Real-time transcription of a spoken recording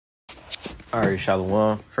All right,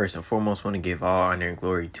 Shalom. First and foremost, want to give all honor and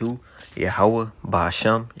glory to Yahweh,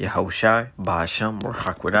 Ba'ashem, Yahushai, Ba'ashem,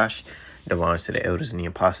 Rahakwadash. Divines to the elders and the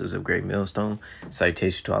apostles of Great Millstone.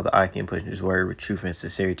 Citation to all the Icon pushing his word with truth and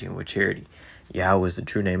sincerity and with charity. Yahweh is the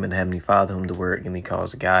true name of the Heavenly Father, whom the word can be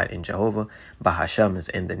calls God, and Jehovah. Ba'ashem is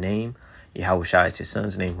in the name. Yahushai is his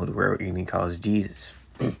son's name, who the word can be calls Jesus.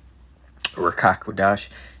 Rahakwadash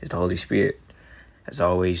is the Holy Spirit. As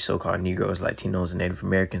always, so-called Negroes, Latinos, and Native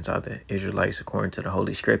Americans are the Israelites according to the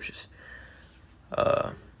Holy Scriptures.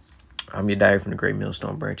 I'm your diary from the Great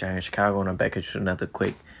Millstone Branch out here in Chicago, and I'm back at you with another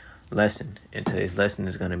quick lesson. And today's lesson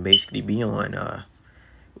is going to basically be on,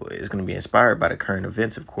 it's going to be inspired by the current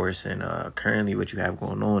events, of course. And currently what you have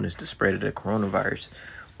going on is the spread of the coronavirus,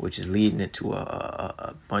 which is leading it to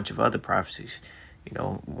a bunch of other prophecies. You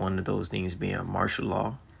know, one of those things being martial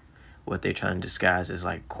law, what they're trying to disguise as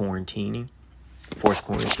like quarantining. Forced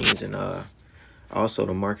quarantines, and also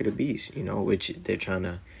the mark of the beast, you know, which they're trying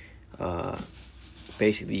to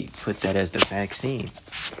basically put that as the vaccine,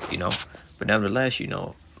 you know. But nevertheless, you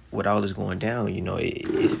know, with all this going down, you know,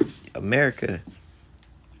 it's America.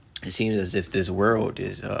 It seems as if this world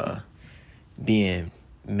is being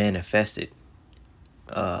manifested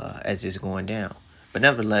as it's going down. But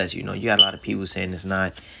nevertheless, you know, you got a lot of people saying it's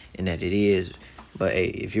not and that it is. But hey,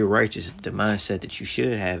 if you're righteous, the mindset that you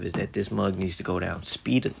should have is that this mug needs to go down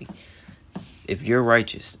speedily. If you're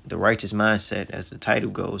righteous, the righteous mindset, as the title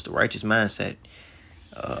goes, the righteous mindset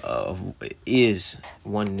is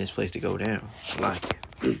wanting this place to go down.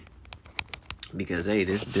 Because hey,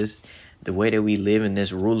 this the way that we live in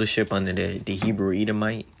this rulership under the Hebrew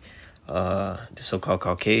Edomite, the so-called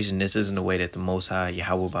Caucasian, this isn't the way that the Most High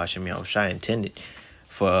Yahweh Ba'ashem Yahushai intended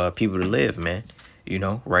for people to live, man. You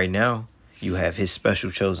know, right now, you have his special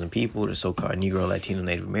chosen people, the so-called Negro, Latino,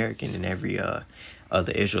 Native American, and every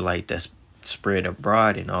other Israelite that's spread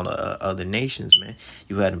abroad in all the other nations, man.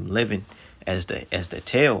 You had them living as the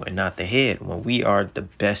tail and not the head, when we are the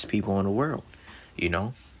best people in the world, you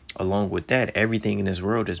know. Along with that, everything in this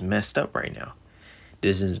world is messed up right now.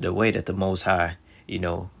 This is the way that the Most High, you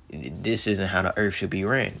know, this isn't how the earth should be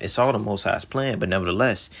ran. It's all the Most High's plan, but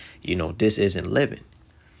nevertheless, you know, this isn't living.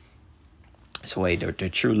 So, hey, the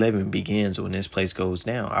true living begins when this place goes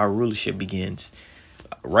down. Our rulership begins.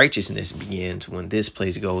 Righteousness begins when this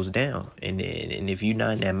place goes down. And if you're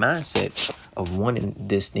not in that mindset of wanting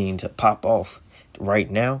this thing to pop off right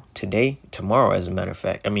now, today, tomorrow, as a matter of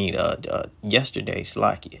fact, yesterday,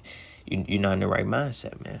 Slakia, you're not in the right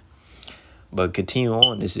mindset, man. But continue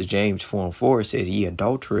on. This is James 4:4. It says, "Ye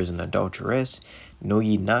adulterers and adulteress, know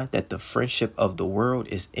ye not that the friendship of the world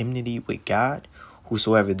is enmity with God?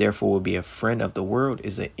 Whosoever therefore will be a friend of the world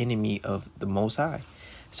is an enemy of the Most High."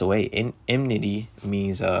 So enmity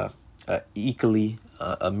means equally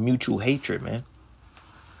a mutual hatred, man.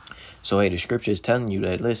 So hey, the scripture is telling you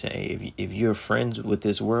that, listen, if you're friends with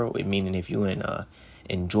this world, meaning if you're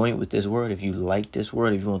in joint with this world, if you like this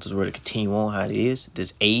world, if you want this world to continue on how it is,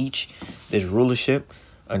 this age, this rulership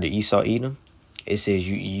under Esau Edom, it says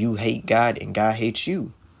you hate God and God hates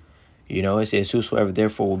you. You know, it says, "Whosoever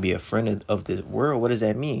therefore will be a friend of this world." What does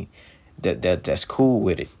that mean? That's cool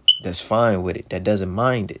with it. That's fine with it. That doesn't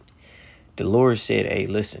mind it. The Lord said, "Hey,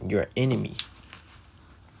 listen, you're an enemy."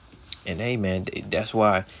 And hey, man, that's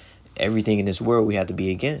why everything in this world we have to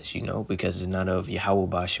be against, you know, because it's not of Yahweh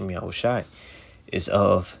Ba'ashem Yahushai. It's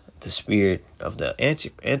of the spirit of the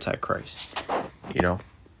Antichrist, you know,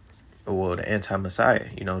 well, the anti-Messiah.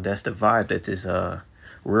 You know, that's the vibe that this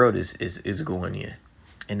world is going in.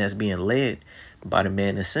 And that's being led by the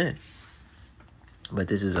man of sin. But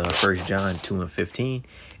this is 1 John 2:15.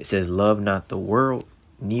 It says, "Love not the world,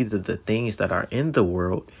 neither the things that are in the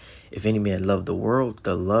world. If any man love the world,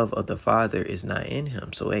 the love of the Father is not in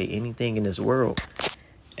him." So, hey, anything in this world,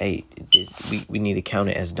 hey, we need to count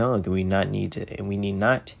it as dung, and we need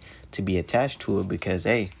not to be attached to it, because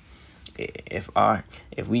hey, if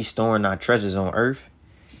we storing our treasures on earth,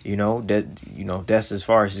 that's as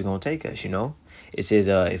far as it's gonna take us, you know. It says,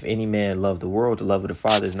 if any man love the world, the love of the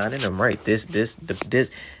Father is not in him. Right? This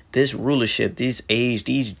rulership, these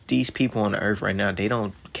people on the earth right now, they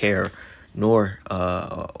don't care nor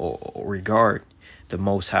or regard the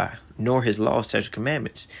Most High, nor His laws, statutes,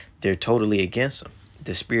 commandments. They're totally against them.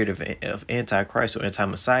 The spirit of Antichrist or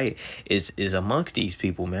anti-Messiah is amongst these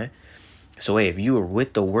people, man. So hey, if you are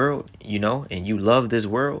with the world, you know, and you love this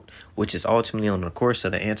world, which is ultimately on the course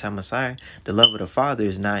of the anti-Messiah, the love of the Father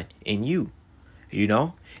is not in you. You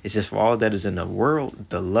know, it says, "For all that is in the world,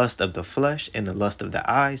 the lust of the flesh and the lust of the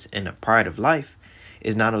eyes and the pride of life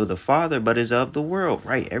is not of the Father, but is of the world."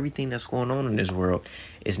 Right? Everything that's going on in this world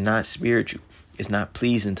is not spiritual. It's not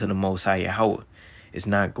pleasing to the Most High Yahweh. It's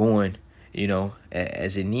not going, you know,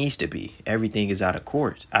 as it needs to be. Everything is out of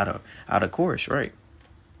course, out of course, right?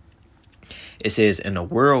 It says, and the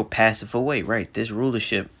world passeth away, right? This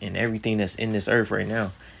rulership and everything that's in this earth right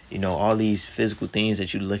now, you know, all these physical things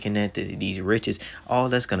that you're looking at, these riches, all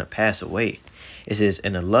that's going to pass away. It says,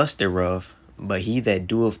 and the lust thereof, but he that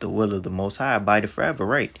doeth the will of the Most High abideth forever,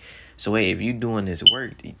 right? So, hey, if you're doing this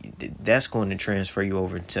work, that's going to transfer you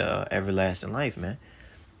over to everlasting life, man.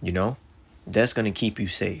 You know, that's going to keep you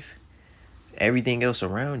safe. Everything else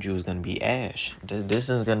around you is going to be ash. This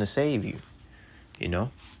is going to save you, you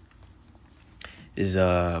know. Is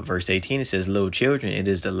verse 18, it says, little children, it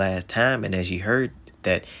is the last time, and as ye heard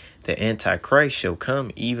that the Antichrist shall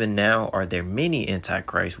come, even now are there many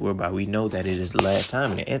Antichrists, whereby we know that it is the last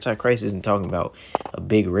time. And the Antichrist isn't talking about a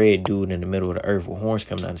big red dude in the middle of the earth with horns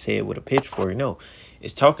coming out his head with a pitchfork. No,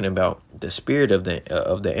 it's talking about the spirit of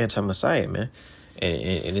the anti-Messiah, man.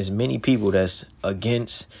 And there's many people that's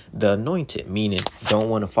against the anointed, meaning don't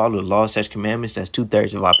want to follow the law, such commandments. That's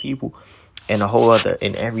 2/3 of our people. And a whole other,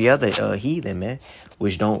 and every other heathen, man,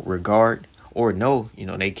 which don't regard or know, you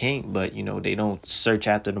know, they can't, but, you know, they don't search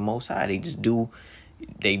after the Most High. They just do,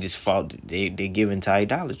 they just fall, they give into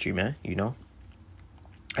idolatry, man, you know.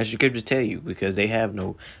 As the scriptures tell you, because they have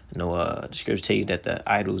the scriptures tell you that the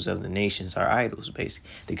idols of the nations are idols, basically.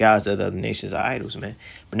 The gods of the other nations are idols, man.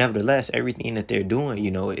 But nevertheless, everything that they're doing,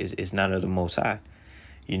 you know, is not of the Most High,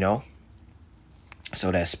 you know.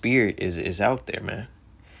 So that spirit is out there, man.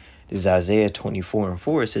 This is Isaiah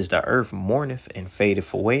 24:4. It says, the earth mourneth and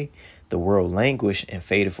fadeth away. The world languish and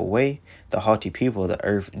fadeth away. The haughty people of the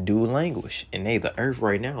earth do languish. And the earth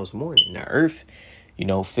right now is mourning. The earth, you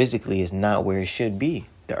know, physically is not where it should be.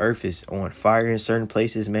 The earth is on fire in certain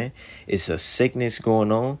places, man. It's a sickness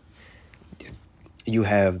going on. You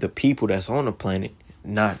have the people that's on the planet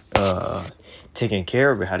not taking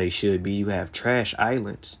care of it how they should be. You have trash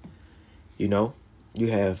islands, you know. You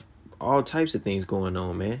have all types of things going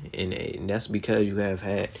on, man. And that's because you have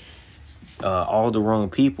had all the wrong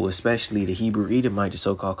people, especially the Hebrew Edomite, the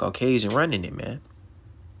so-called Caucasian, running it, man.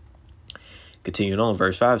 Continuing on,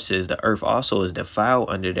 verse 5 says, the earth also is defiled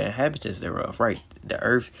under the inhabitants thereof, right? The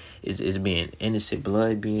earth is being innocent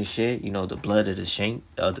blood being shed, you know, the blood of the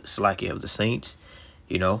saints,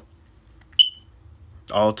 you know.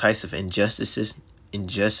 All types of injustices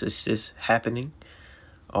happening.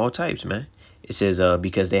 All types, man. It says,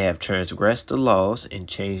 because they have transgressed the laws and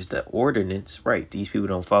changed the ordinance. Right. These people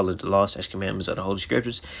don't follow the laws, such commandments of the Holy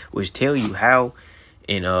Scriptures, which tell you how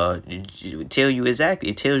and tell you exactly.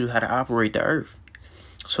 It tells you how to operate the earth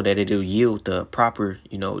so that it'll yield the proper,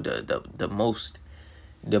 you know, the most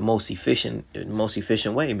efficient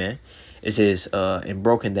way, man. It says, and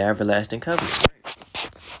broken the everlasting covenant.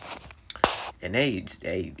 Right? And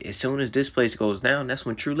as soon as this place goes down, that's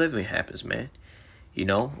when true living happens, man. You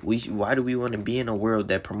know, why do we want to be in a world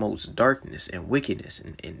that promotes darkness and wickedness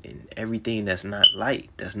and everything that's not light,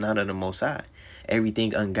 that's not of the Most High,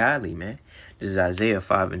 everything ungodly, man? This is Isaiah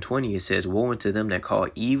 5:20. It says, woe unto them that call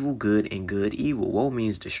evil good and good evil. Woe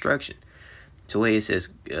means destruction. So it says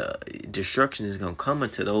destruction is going to come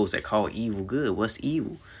unto those that call evil good. What's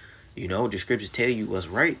evil? You know, the scriptures tell you what's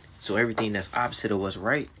right. So everything that's opposite of what's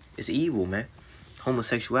right is evil, man.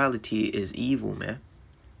 Homosexuality is evil, man.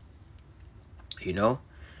 You know,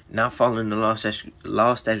 not following the law,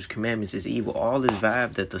 statutes, commandments is evil. All this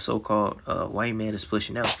vibe that the so-called white man is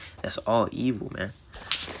pushing out, that's all evil, man.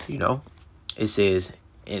 You know, it says,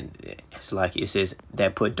 and it's like it says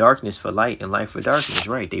that put darkness for light and light for darkness,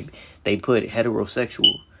 right? They put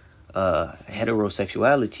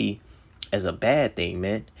heterosexuality as a bad thing,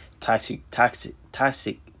 man. Toxic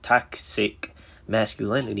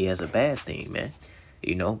masculinity as a bad thing, man.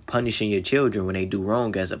 You know, punishing your children when they do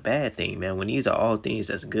wrong as a bad thing, man. When these are all things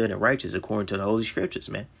that's good and righteous according to the Holy Scriptures,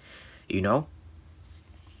 man. You know,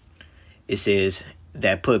 it says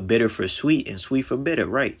that put bitter for sweet and sweet for bitter,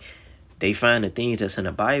 right? They find the things that's in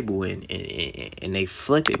the Bible and they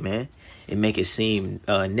flip it, man, and make it seem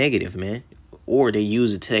negative, man. Or they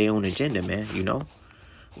use it to their own agenda, man, you know.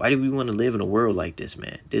 Why do we want to live in a world like this,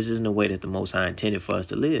 man? This isn't the way that the Most High intended for us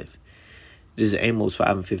to live. This is Amos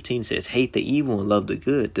 5:15 says, hate the evil and love the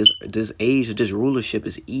good. This age, this rulership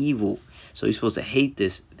is evil. So you're supposed to hate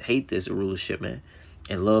this rulership, man,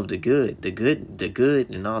 and love the good. The good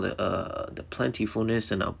and all the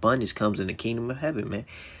plentifulness and abundance comes in the kingdom of heaven, man.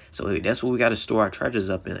 So that's what we got to store our treasures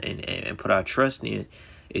up and put our trust in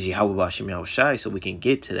is Yahweh B'Shem Yahushai, so we can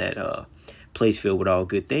get to that place filled with all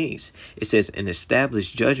good things. It says, and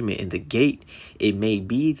establish judgment in the gate. It may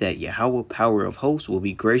be that Yahweh, power of hosts, will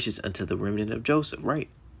be gracious unto the remnant of Joseph, right?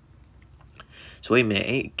 So, hey,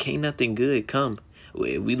 man, can't nothing good come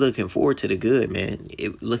We looking forward to the good, man.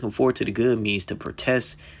 Looking forward to the good means to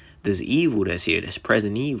protest this evil that's here, this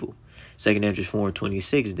present evil. Second Ezra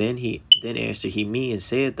 4:26. Then answered he me and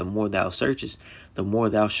said, the more thou searchest, the more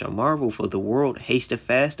thou shalt marvel, for the world hasteth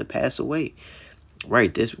fast to pass away.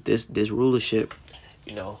 Right, this rulership,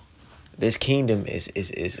 this kingdom is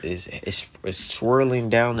swirling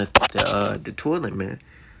down the toilet, man.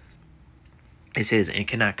 It says, and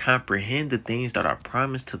cannot comprehend the things that are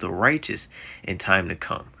promised to the righteous in time to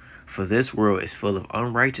come. For this world is full of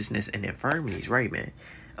unrighteousness and infirmities, right, man?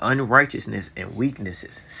 Unrighteousness and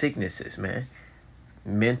weaknesses, sicknesses, man.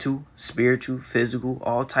 Mental, spiritual, physical,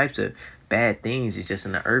 all types of bad things is just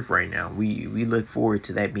in the earth right now. We look forward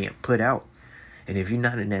to that being put out. And if you're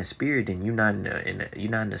not in that spirit, then you're not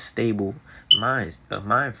in a stable mind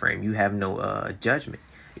frame. You have no judgment.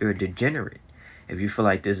 You're a degenerate. If you feel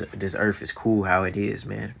like this earth is cool how it is,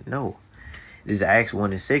 man, no. This is Acts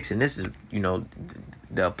 1:6, and this is,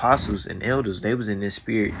 the apostles and elders, they was in this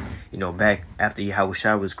spirit, back after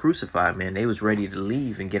Yahushua was crucified, man. They was ready to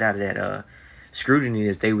leave and get out of that scrutiny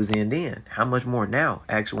that they was in then. How much more now?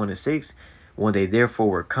 Acts 1:6, when they therefore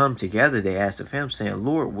were come together, they asked of him, saying,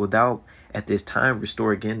 Lord, wilt thou at this time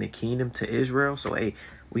restore again the kingdom to Israel? So, hey,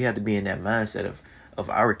 we have to be in that mindset of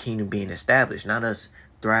our kingdom being established, not us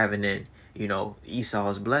thriving in,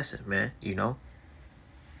 Esau's blessing, man.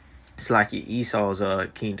 It's like Esau's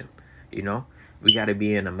kingdom. We got to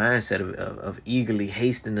be in a mindset of eagerly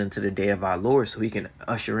hastening unto the day of our Lord, so he can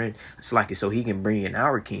usher in, so he can bring in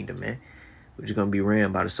our kingdom, man, which is going to be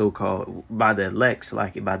ran by by the elect,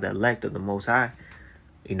 by the elect of the Most High.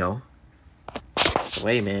 So,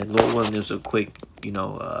 hey, man, Lord willing, this was a quick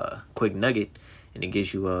nugget, and it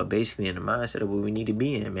gets you basically in the mindset of what we need to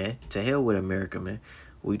be in, man. To hell with America, man.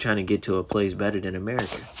 We trying to get to a place better than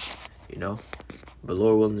America, But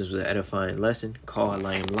Lord willing, this was an edifying lesson. Call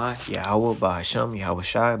Layim La, Yahweh, Bahasham, Yahweh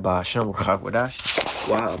Shai, Bahasham, Rachakwadash,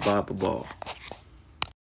 Wa Abba Babal.